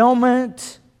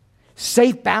 fulfillment,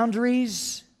 safe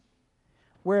boundaries.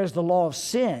 Whereas the law of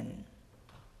sin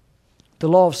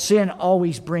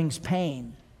always brings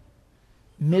pain,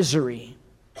 misery,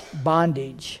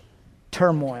 bondage,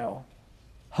 turmoil,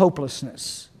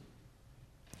 hopelessness.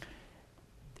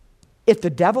 If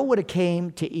the devil would have came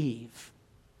to Eve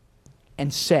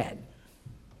and said,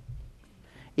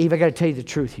 Eve, I got to tell you the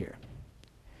truth here.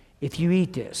 If you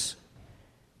eat this,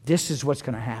 this is what's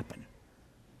going to happen.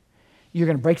 You're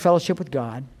going to break fellowship with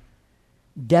God.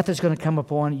 Death is going to come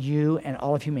upon you and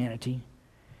all of humanity.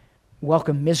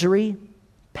 Welcome misery,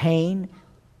 pain,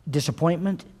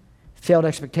 disappointment, failed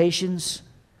expectations,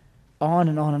 on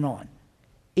and on and on.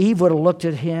 Eve would have looked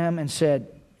at him and said,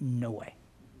 no way.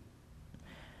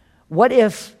 What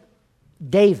if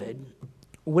David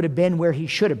would have been where he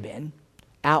should have been,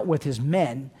 out with his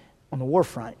men on the war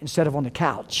front instead of on the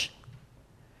couch?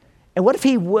 And what if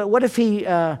he walked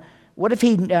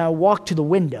to the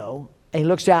window and he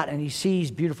looks out and he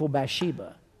sees beautiful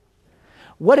Bathsheba?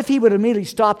 What if he would have immediately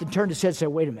stopped and turned his head and said,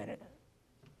 wait a minute,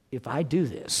 if I do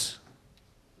this,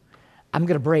 I'm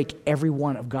going to break every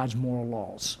one of God's moral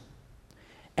laws.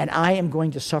 And I am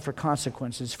going to suffer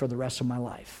consequences for the rest of my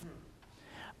life.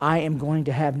 I am going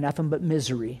to have nothing but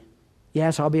misery.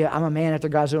 Yes, I'm a man after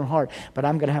God's own heart, but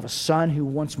I'm going to have a son who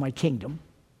wants my kingdom.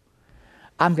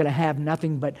 I'm going to have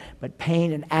nothing but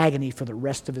pain and agony for the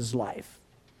rest of his life.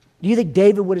 Do you think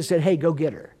David would have said, hey, go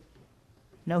get her?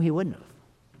 No, he wouldn't have.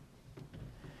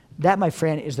 That, my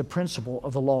friend, is the principle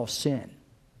of the law of sin.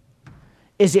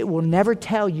 Is it will never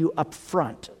tell you up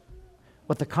front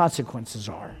what the consequences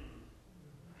are.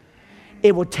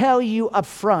 It will tell you up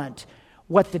front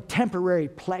what the temporary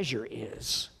pleasure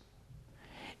is.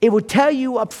 It will tell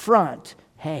you up front,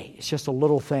 hey, it's just a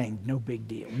little thing, no big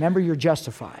deal. Remember, you're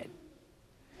justified.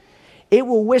 It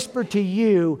will whisper to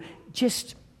you,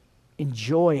 just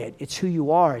enjoy it. It's who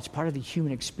you are. It's part of the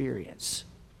human experience.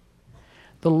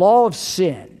 The law of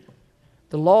sin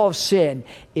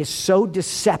is so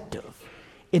deceptive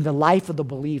in the life of the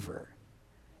believer.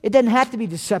 It doesn't have to be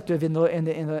deceptive in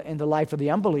the life of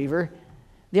the unbeliever.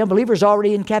 The unbeliever is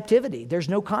already in captivity. There's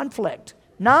no conflict.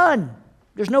 None.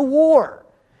 There's no war.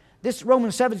 This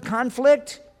Romans 7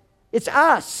 conflict, it's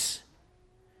us.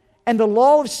 And the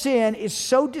law of sin is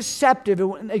so deceptive.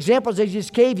 Examples I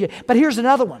just gave you. But here's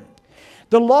another one.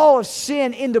 The law of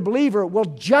sin in the believer will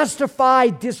justify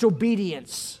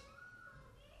disobedience.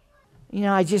 You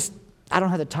know, I don't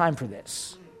have the time for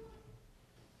this.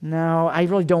 No, I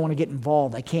really don't want to get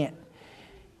involved. I can't.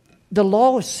 The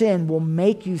law of sin will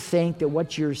make you think that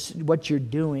what you're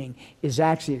doing is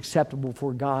actually acceptable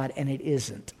for God, and it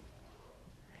isn't.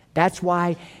 That's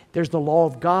why there's the law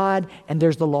of God and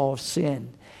there's the law of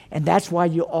sin. And that's why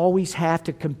you always have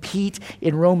to compete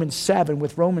in Romans 7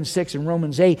 with Romans 6 and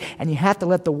Romans 8. And you have to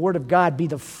let the Word of God be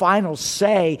the final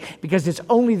say, because it's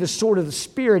only the sword of the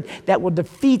Spirit that will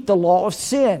defeat the law of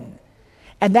sin.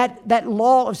 And that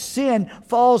law of sin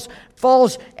falls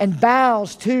and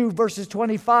bows to verses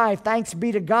 25. Thanks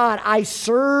be to God. I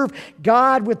serve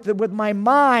God with my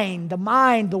mind,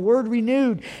 the word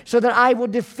renewed, so that I will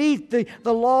defeat the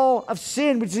law of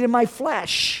sin which is in my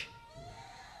flesh.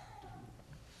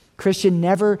 Christian,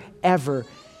 never, ever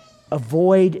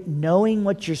avoid knowing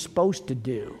what you're supposed to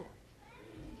do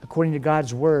according to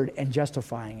God's word and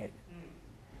justifying it.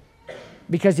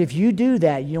 Because if you do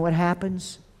that, you know what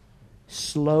happens?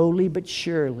 Slowly but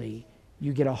surely,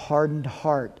 you get a hardened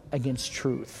heart against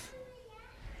truth.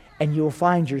 And you'll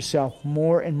find yourself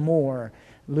more and more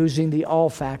losing the all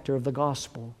factor of the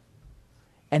gospel.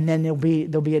 And then there'll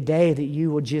be a day that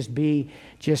you will just be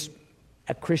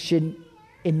a Christian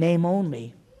in name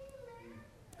only.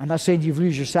 I'm not saying you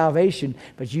lose your salvation,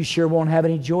 but you sure won't have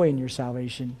any joy in your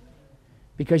salvation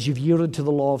because you've yielded to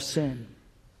the law of sin.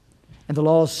 And the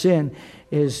law of sin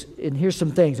is, and here's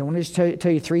some things. I want to just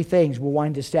tell you three things. We'll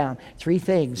wind this down. 3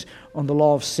 things on the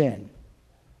law of sin.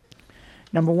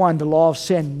 Number 1, the law of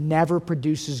sin never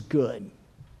produces good.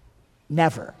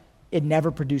 Never. It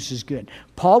never produces good.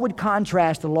 Paul would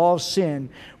contrast the law of sin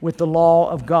with the law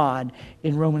of God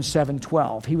in Romans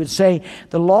 7:12. He would say,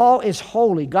 the law is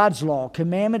holy, God's law.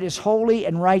 Commandment is holy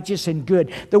and righteous and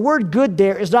good. The word good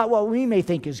there is not what we may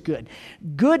think is good.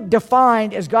 Good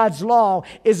defined as God's law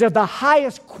is of the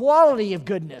highest quality of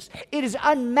goodness. It is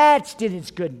unmatched in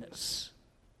its goodness.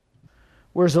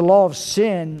 Whereas the law of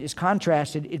sin is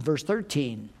contrasted in verse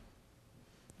 13.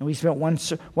 And we spent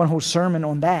one whole sermon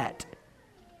on that.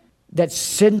 That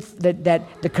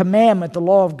the commandment, the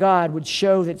law of God, would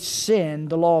show that sin,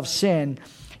 the law of sin,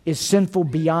 is sinful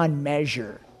beyond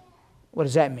measure. What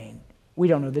does that mean? We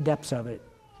don't know the depths of it.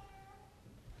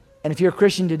 And if you're a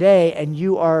Christian today and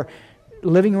you are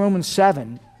living Romans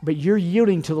 7, but you're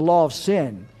yielding to the law of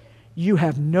sin, you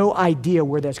have no idea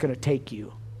where that's going to take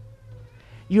you.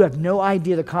 You have no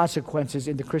idea the consequences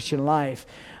in the Christian life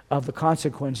of the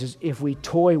consequences if we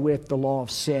toy with the law of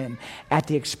sin at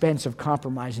the expense of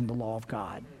compromising the law of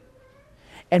God.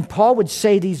 And Paul would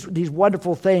say these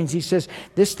wonderful things. He says,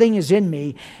 this thing is in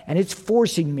me, and it's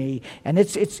forcing me, and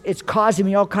it's causing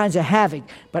me all kinds of havoc,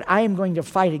 but I am going to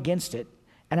fight against it,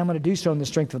 and I'm going to do so in the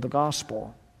strength of the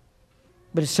gospel.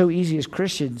 But it's so easy as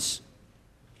Christians.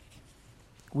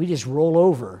 We just roll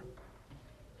over.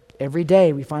 Every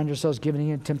day we find ourselves giving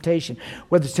in temptation.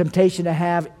 Whether it's temptation to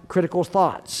have critical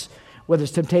thoughts, whether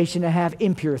it's temptation to have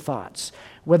impure thoughts,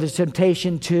 whether it's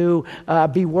temptation to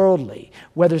be worldly,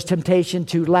 whether it's temptation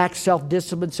to lack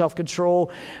self-discipline,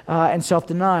 self-control, and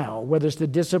self-denial, whether it's the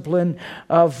discipline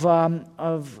of let's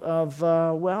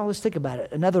think about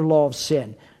it. Another law of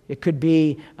sin. It could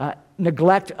be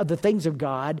neglect of the things of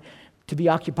God to be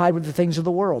occupied with the things of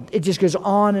the world. It just goes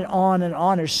on and on and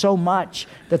on. There's so much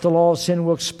that the law of sin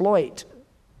will exploit.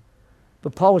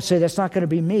 But Paul would say, that's not going to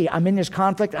be me. I'm in this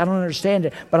conflict. I don't understand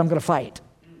it, but I'm going to fight.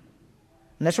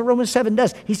 And that's what Romans 7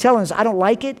 does. He's telling us, I don't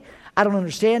like it. I don't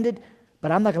understand it, but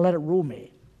I'm not going to let it rule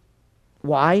me.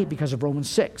 Why? Because of Romans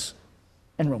 6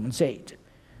 and Romans 8.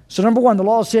 So number one, the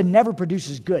law of sin never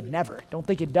produces good. Never. Don't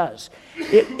think it does.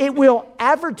 It will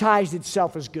advertise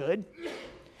itself as good.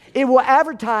 It will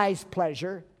advertise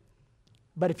pleasure.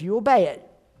 But if you obey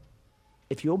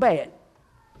it,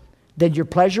 then your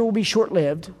pleasure will be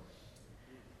short-lived.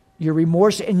 Your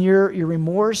remorse and your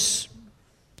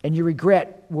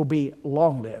regret will be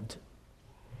long-lived.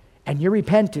 And your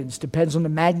repentance depends on the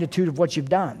magnitude of what you've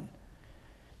done.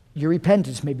 Your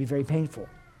repentance may be very painful.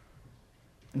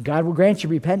 And God will grant you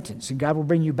repentance, and God will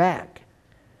bring you back.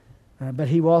 But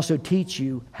He will also teach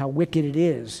you how wicked it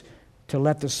is to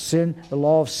let the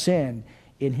law of sin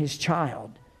in His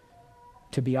child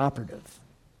to be operative.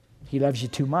 He loves you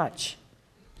too much.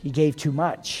 He gave too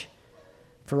much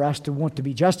for us to want to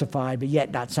be justified, but yet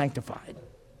not sanctified.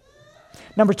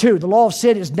 Number two, the law of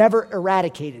sin is never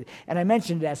eradicated. And I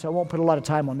mentioned that, so I won't put a lot of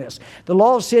time on this. The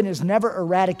law of sin is never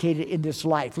eradicated in this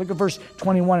life. Look at verse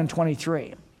 21 and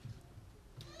 23.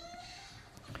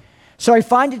 So I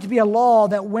find it to be a law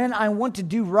that when I want to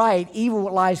do right,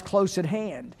 evil lies close at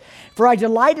hand. For I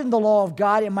delight in the law of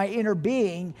God in my inner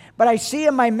being, but I see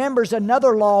in my members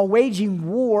another law waging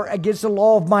war against the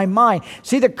law of my mind.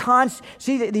 See the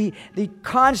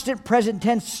constant present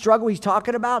tense struggle he's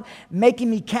talking about? Making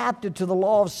me captive to the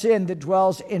law of sin that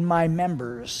dwells in my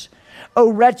members.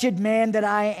 O wretched man that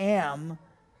I am.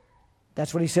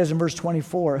 That's what he says in verse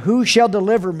 24. Who shall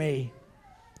deliver me?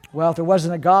 Well, if it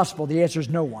wasn't the gospel, the answer is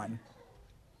no one.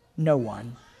 No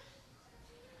one.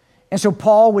 And so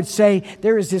Paul would say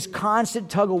there is this constant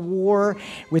tug of war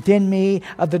within me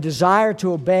of the desire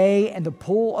to obey and the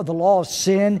pull of the law of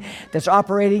sin that's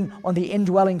operating on the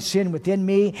indwelling sin within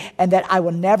me, and that I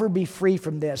will never be free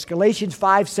from this. Galatians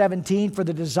 5:17, for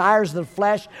the desires of the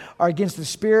flesh are against the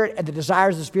spirit, and the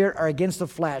desires of the spirit are against the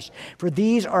flesh. For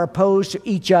these are opposed to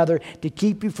each other to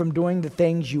keep you from doing the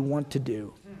things you want to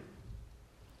do.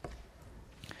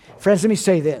 Friends, let me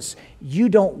say this. You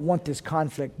don't want this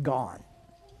conflict gone.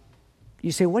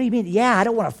 You say, what do you mean? Yeah, I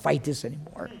don't want to fight this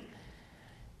anymore.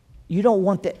 You don't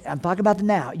want that. I'm talking about the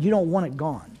now. You don't want it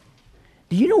gone.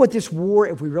 Do you know what this war,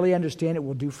 if we really understand it,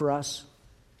 will do for us?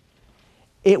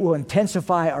 It will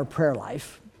intensify our prayer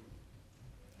life.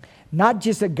 Not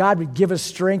just that God would give us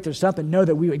strength or something. No,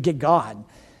 that we would get God.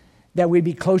 That we'd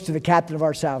be close to the captain of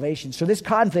our salvation. So this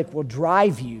conflict will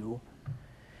drive you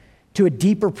to a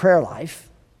deeper prayer life.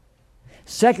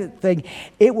 Second thing,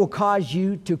 it will cause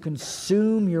you to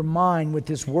consume your mind with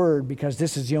this word, because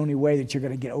this is the only way that you're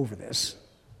going to get over this.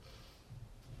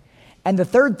 And the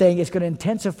third thing, it's going to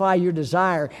intensify your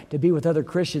desire to be with other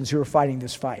Christians who are fighting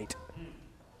this fight.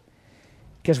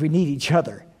 Because we need each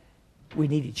other. We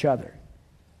need each other.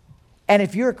 And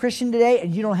if you're a Christian today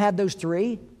and you don't have those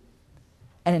three,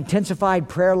 an intensified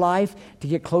prayer life to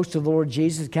get close to the Lord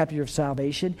Jesus, the captain of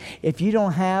salvation, if you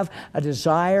don't have a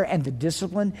desire and the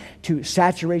discipline to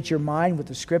saturate your mind with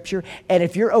the Scripture, and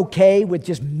if you're okay with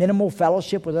just minimal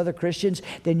fellowship with other Christians,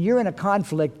 then you're in a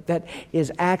conflict that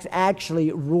is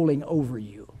actually ruling over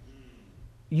you.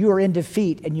 You are in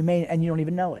defeat, and you don't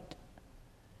even know it.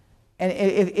 And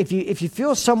if you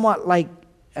feel somewhat like,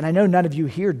 and I know none of you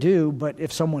here do, but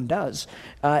if someone does,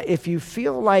 if you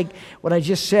feel like what I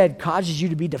just said causes you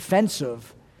to be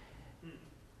defensive,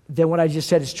 then what I just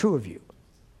said is true of you.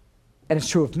 And it's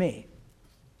true of me.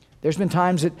 There's been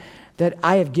times that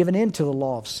I have given in to the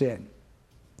law of sin.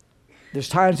 There's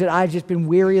times that I've just been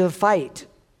weary of the fight.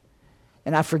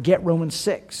 And I forget Romans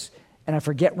 6. And I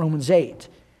forget Romans 8.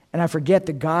 And I forget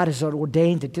that God has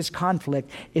ordained that this conflict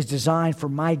is designed for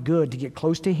my good, to get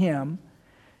close to Him,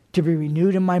 to be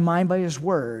renewed in my mind by His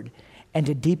Word, and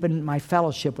to deepen my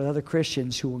fellowship with other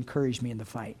Christians who will encourage me in the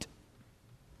fight.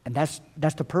 And that's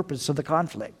the purpose of the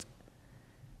conflict.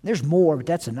 There's more, but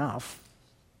that's enough.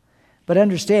 But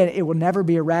understand, it will never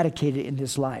be eradicated in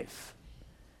this life.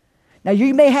 Now,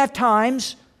 you may have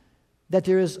times that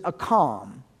there is a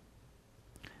calm,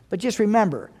 but just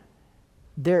remember,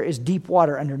 there is deep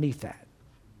water underneath that.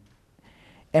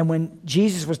 And when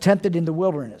Jesus was tempted in the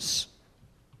wilderness,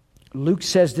 Luke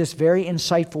says this very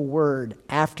insightful word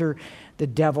after the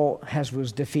devil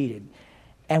was defeated.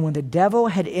 And when the devil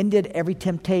had ended every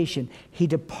temptation, he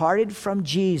departed from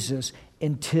Jesus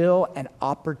until an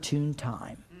opportune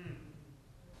time.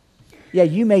 Yeah,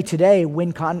 you may today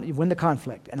win the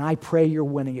conflict, and I pray you're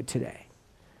winning it today.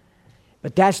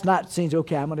 But that's not saying,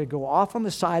 okay, I'm going to go off on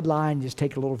the sideline and just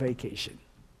take a little vacation.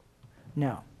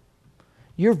 No.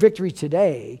 Your victory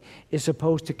today is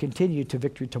supposed to continue to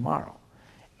victory tomorrow.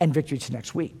 And victory to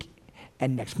next week,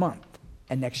 and next month,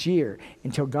 and next year,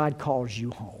 until God calls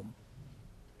you home.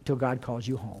 Until God calls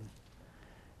you home.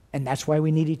 And that's why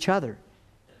we need each other.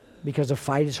 Because the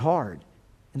fight is hard.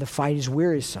 and the fight is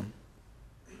wearisome.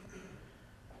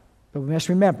 But we must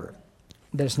remember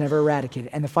that it's never eradicated.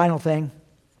 And the final thing,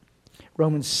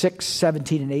 Romans 6,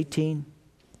 17 and 18,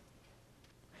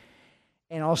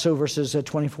 and also verses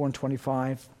 24 and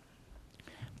 25.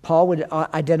 Paul would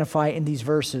identify in these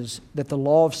verses that the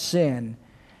law of sin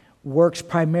works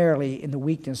primarily in the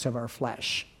weakness of our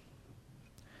flesh.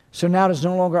 So now it is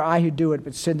no longer I who do it,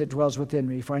 but sin that dwells within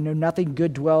me. For I know nothing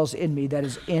good dwells in me, that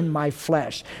is in my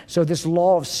flesh. So this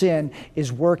law of sin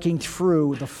is working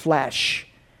through the flesh.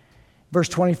 Verse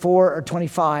 24 or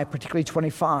 25, particularly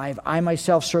 25, I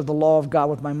myself serve the law of God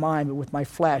with my mind, but with my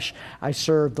flesh I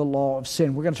serve the law of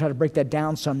sin. We're going to try to break that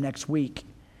down some next week.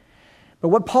 But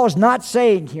what Paul is not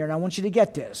saying here, and I want you to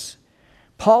get this,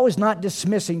 Paul is not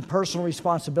dismissing personal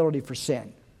responsibility for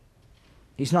sin.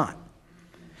 He's not.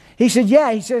 He said,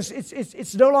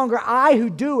 it's no longer I who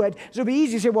do it. So it'd be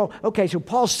easy to say, well, okay, so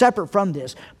Paul's separate from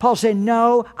this. Paul's saying,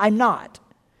 no, I'm not.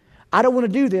 I don't want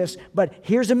to do this, but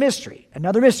here's a mystery,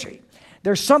 another mystery.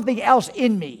 There's something else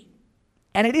in me,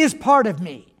 and it is part of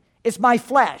me. It's my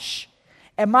flesh.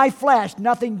 And my flesh,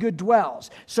 nothing good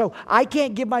dwells. So I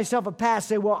can't give myself a pass,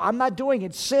 say, well, I'm not doing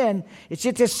it. Sin, it's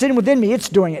just this sin within me. It's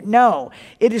doing it. No,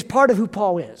 it is part of who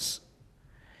Paul is.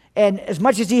 And as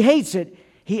much as he hates it,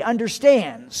 he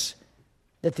understands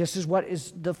that this is what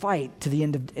is the fight to the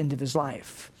end of his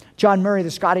life. John Murray,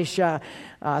 the Scottish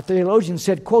theologian,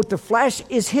 said, quote, the flesh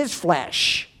is his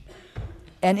flesh,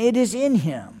 and it is in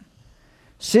him.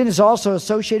 Sin is also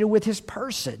associated with his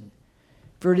person,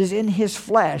 for it is in his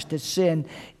flesh that sin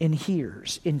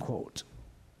inheres, end quote.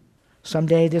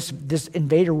 Someday this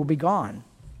invader will be gone.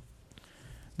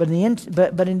 But in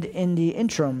the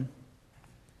interim,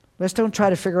 let's don't try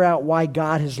to figure out why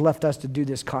God has left us to do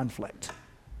this conflict.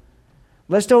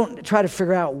 Let's don't try to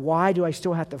figure out why do I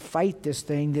still have to fight this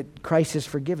thing that Christ has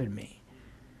forgiven me.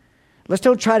 Let's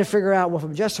don't try to figure out, well, if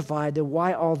I'm justified, then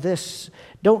why all this?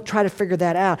 Don't try to figure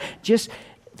that out. Just,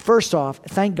 first off,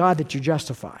 thank God that you're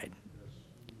justified.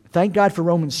 Thank God for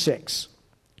Romans 6.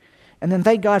 And then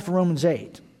thank God for Romans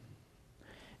 8.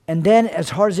 And then, as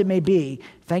hard as it may be,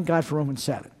 thank God for Romans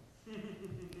 7.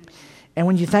 And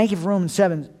when you thank Him for Romans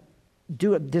 7,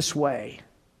 do it this way.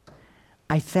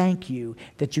 I thank you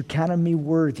that you counted me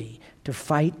worthy to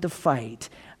fight the fight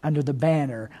under the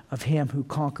banner of Him who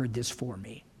conquered this for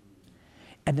me.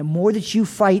 And the more that you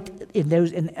fight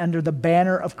under the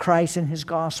banner of Christ and His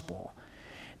gospel,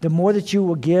 the more that you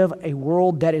will give a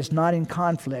world that is not in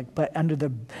conflict, but under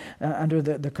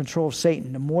the control of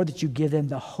Satan, the more that you give them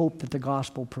the hope that the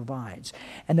gospel provides.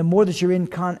 And the more that you're in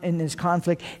this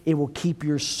conflict, it will keep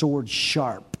your sword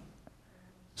sharp.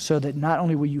 So that not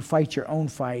only will you fight your own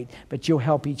fight, but you'll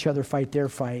help each other fight their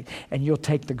fight, and you'll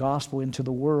take the gospel into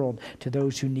the world to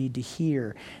those who need to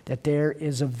hear that there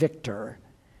is a victor,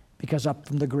 because up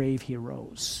from the grave He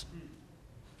arose.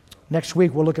 Next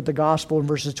week, we'll look at the gospel in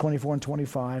verses 24 and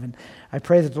 25, and I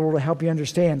pray that the Lord will help you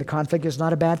understand the conflict is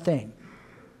not a bad thing,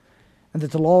 and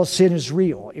that the law of sin is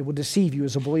real. It will deceive you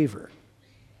as a believer.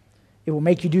 It will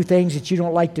make you do things that you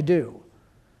don't like to do,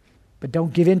 but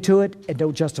don't give in to it and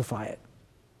don't justify it.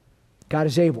 God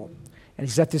is able, and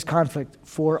He's set this conflict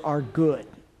for our good.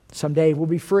 Someday we'll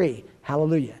be free.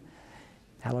 Hallelujah.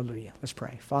 Hallelujah. Let's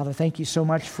pray. Father, thank you so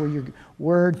much for your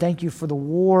word. Thank you for the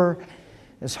war.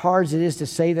 As hard as it is to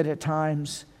say that at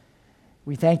times,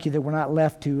 we thank you that we're not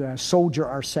left to soldier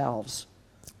ourselves,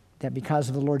 that because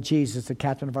of the Lord Jesus, the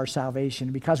captain of our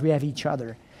salvation, because we have each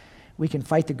other, we can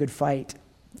fight the good fight,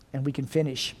 and we can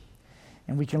finish,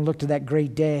 and we can look to that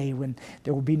great day when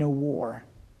there will be no war,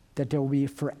 that there will be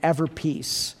forever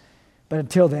peace. But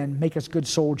until then, make us good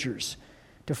soldiers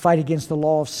to fight against the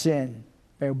law of sin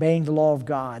by obeying the law of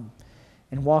God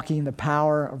and walking in the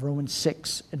power of Romans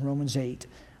 6 and Romans 8,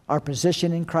 our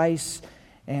position in Christ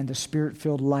and the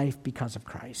Spirit-filled life because of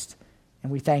Christ. And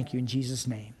we thank you in Jesus'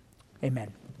 name.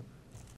 Amen.